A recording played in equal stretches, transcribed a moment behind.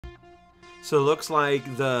So it looks like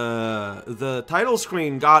the title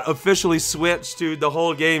screen got officially switched to the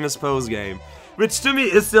whole game is postgame, which to me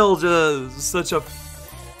is still just such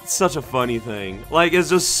a funny thing. Like, it's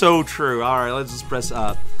just so true. All right, let's just press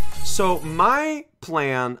up. So my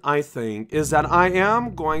plan, I think, is that I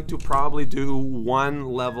am going to probably do 1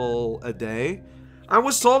 level a day. I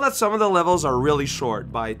was told that some of the levels are really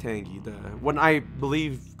short by Tangy, what I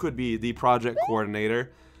believe could be the project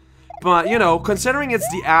coordinator. But, you know, considering it's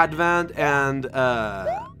the Advent and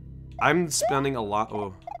I'm spending a lot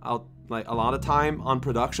of time on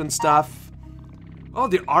production stuff. Oh,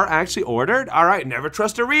 they are actually ordered? Alright, never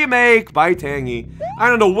trust a remake by Tangy. I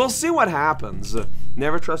don't know, we'll see what happens.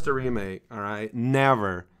 Never trust a remake, alright?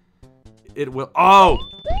 Never. It will. Oh!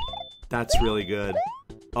 That's really good.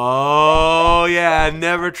 Oh, yeah,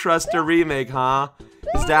 never trust a remake, huh?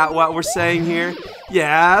 Is that what we're saying here?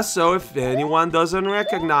 Yeah, so if anyone doesn't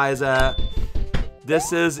recognize it,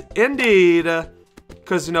 this is indeed.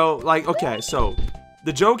 Because, you know, like, okay, so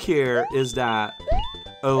the joke here is that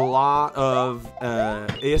a lot of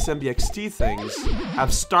ASMBXT things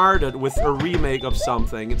have started with a remake of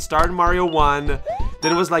something. It started Mario 1,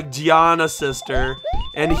 then it was like Gianna's sister,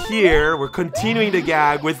 and here we're continuing the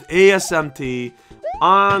gag with ASMT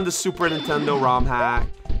on the Super Nintendo ROM hack,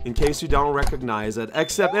 in case you don't recognize it,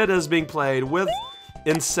 except it is being played with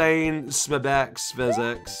insane SMBX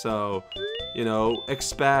physics, so, you know,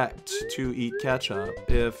 expect to eat ketchup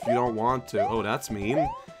if you don't want to. Oh, that's mean.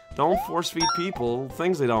 Don't force feed people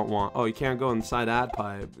things they don't want. Oh, you can't go inside that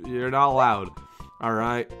pipe. You're not allowed.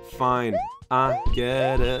 Alright, fine. I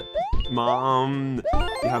get it, Mom.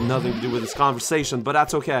 You have nothing to do with this conversation, but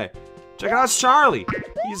that's okay. Check out Charlie.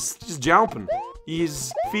 He's just jumping.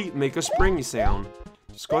 His feet make a springy sound.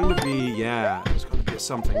 It's going to be, yeah, it's going to be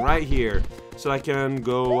something right here. So I can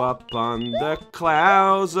go up on the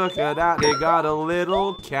clouds. Look at that, they got a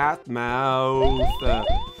little cat mouth.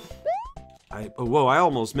 Whoa, I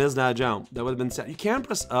almost missed that jump. That would have been sad. You can't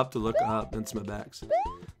press up to look up in SMBX.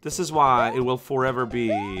 This is why it will forever be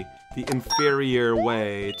the inferior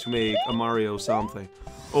way to make a Mario something.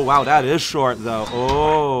 Oh, wow, that is short, though.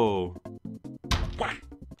 Oh.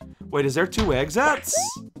 Wait, is there 2 exits?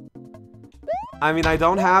 I mean, I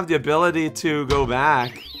don't have the ability to go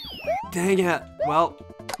back. Dang it. Well,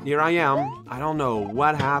 here I am. I don't know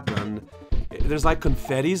what happened. There's like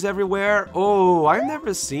confettis everywhere. Oh, I've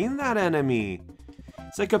never seen that enemy.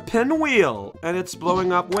 It's like a pinwheel, and it's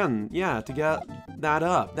blowing up wind. Yeah, to get that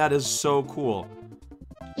up. That is so cool.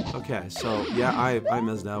 Okay, so, yeah, I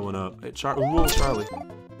messed that one up. Hey, whoa, Charlie.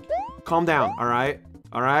 Calm down, alright?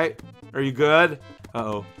 Alright? Are you good?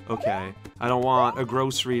 Uh-oh, okay. I don't want a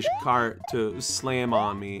grocery cart to slam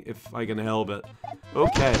on me if I can help it.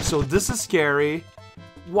 Okay, so this is scary.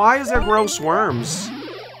 Why is there gross worms?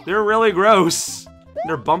 They're really gross.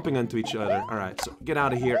 They're bumping into each other. Alright, so get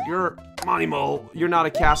out of here. You're Money Mole. You're not a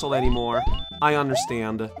castle anymore. I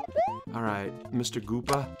understand. Alright, Mr.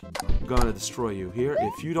 Goopa. I'm gonna destroy you here.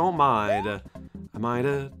 If you don't mind, I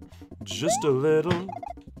might just a little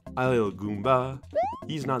Goomba.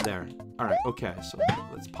 He's not there. Alright, okay, so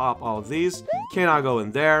let's pop all of these. Cannot go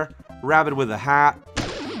in there. Rabbit with a hat.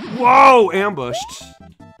 Whoa! Ambushed.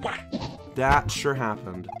 That sure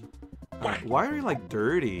happened. Alright, why are you like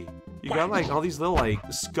dirty? You got like all these little like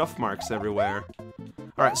scuff marks everywhere.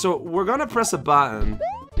 Alright, so we're gonna press a button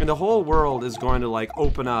and the whole world is going to like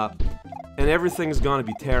open up and everything's gonna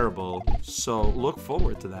be terrible. So look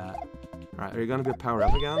forward to that. Alright, are you gonna be power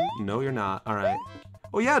up again? No, you're not. Alright.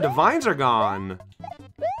 Oh yeah, the vines are gone.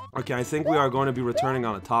 Okay, I think we are going to be returning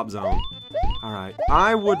on a top zone. Alright,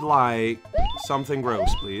 I would like something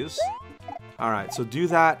gross, please. Alright, so do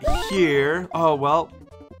that here. Oh, well,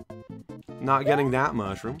 not getting that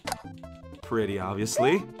mushroom. Pretty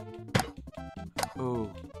obviously.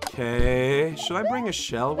 Okay, should I bring a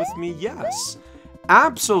shell with me? Yes,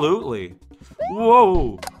 absolutely.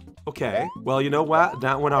 Whoa. Okay, well, you know what?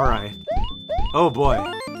 That went alright. Oh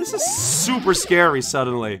boy, this is super scary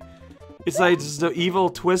suddenly. It's like just the evil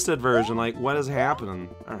twisted version, like what is happening?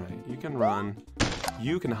 Alright, you can run.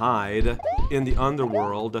 You can hide in the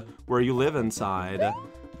underworld where you live inside.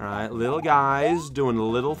 Alright, little guys doing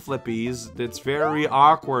little flippies. It's very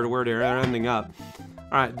awkward where they're ending up.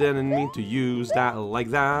 Alright, didn't mean to use that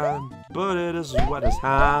like that, but it is what has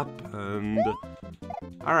happened.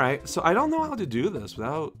 Alright, so I don't know how to do this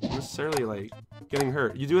without necessarily like getting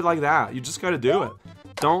hurt. You do it like that. You just gotta do it.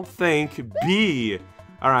 Don't think, be.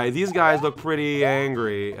 Alright, these guys look pretty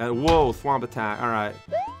angry. Whoa, thwomp attack. Alright.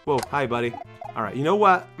 Whoa, hi, buddy. Alright, you know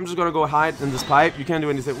what? I'm just gonna go hide in this pipe. You can't do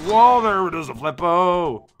anything. Whoa, there's a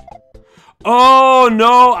flippo. Oh,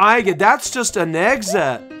 no, I get that's just an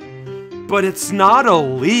exit. But it's not a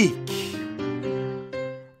leak.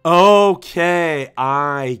 Okay,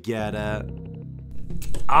 I get it.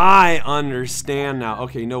 I understand now.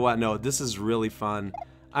 Okay, you know what? No, this is really fun.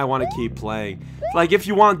 I want to keep playing. Like, if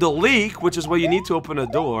you want the leak, which is what you need to open a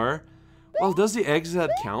door. Well, does the exit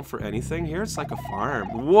count for anything here? It's like a farm.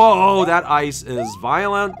 Whoa, that ice is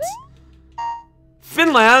violent.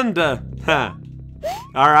 Finland!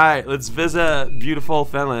 Alright, let's visit beautiful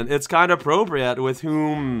Finland. It's kind of appropriate with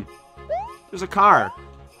whom... There's a car.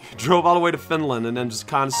 Drove all the way to Finland and then just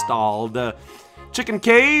kind of stalled. Chicken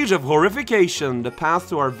cage of horrification. The path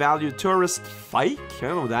to our valued tourist Fike. I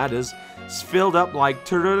don't know what that is. It's filled up like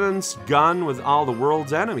Turtle's gun with all the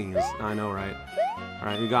world's enemies. I know, right?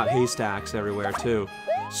 Alright, we got haystacks everywhere too.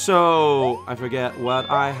 So, I forget what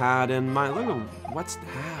I had in mind. Look at, what's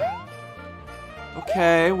that?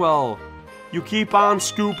 Okay, well, you keep on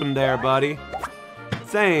scooping there, buddy.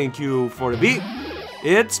 Thank you for the beat.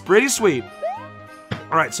 It's pretty sweet.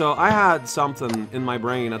 Alright, so I had something in my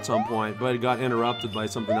brain at some point, but it got interrupted by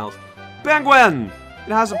something else. Penguin!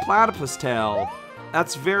 It has a platypus tail.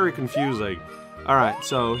 That's very confusing. Alright,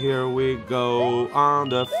 so here we go on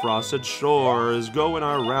the frosted shores, going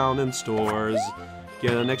around in stores.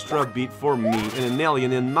 Get an extra beat for me and an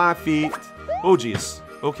alien in my feet. Oh, jeez.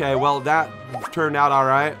 Okay, well, that turned out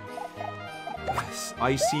alright.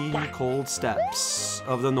 Icy cold steppes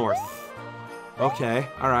of the north. Okay,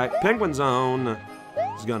 alright. Penguin zone.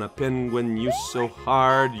 He's gonna penguin you so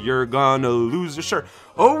hard, you're gonna lose your shirt.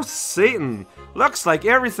 Oh, Satan! Looks like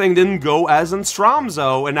everything didn't go as in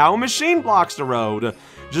Stromzo, and now a machine blocks the road.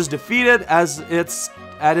 Just defeat it as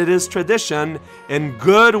it is tradition, and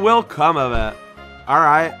good will come of it.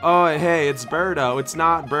 Alright. Oh, hey, it's Birdo. It's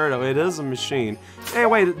not Birdo. It is a machine. Hey,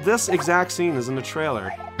 wait, this exact scene is in the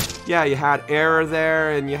trailer. Yeah, you had Error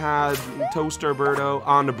there, and you had Toaster Birdo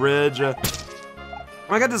on the bridge.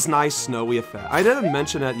 I got this nice snowy effect. I didn't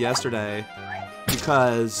mention it yesterday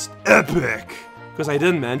because epic. Because I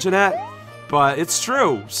didn't mention it, but it's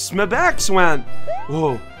true. Smebex went.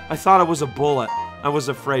 Whoa! I thought it was a bullet. I was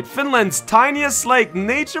afraid. Finland's tiniest lake.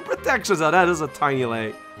 Nature protects us. Oh, that is a tiny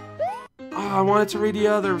lake. Oh, I wanted to read the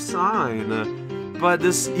other sign, but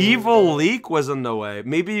this evil leak was in the way.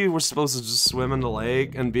 Maybe you were supposed to just swim in the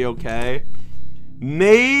lake and be okay.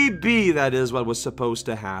 Maybe that is what was supposed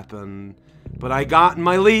to happen. But I got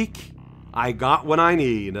my leak. I got what I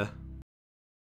need.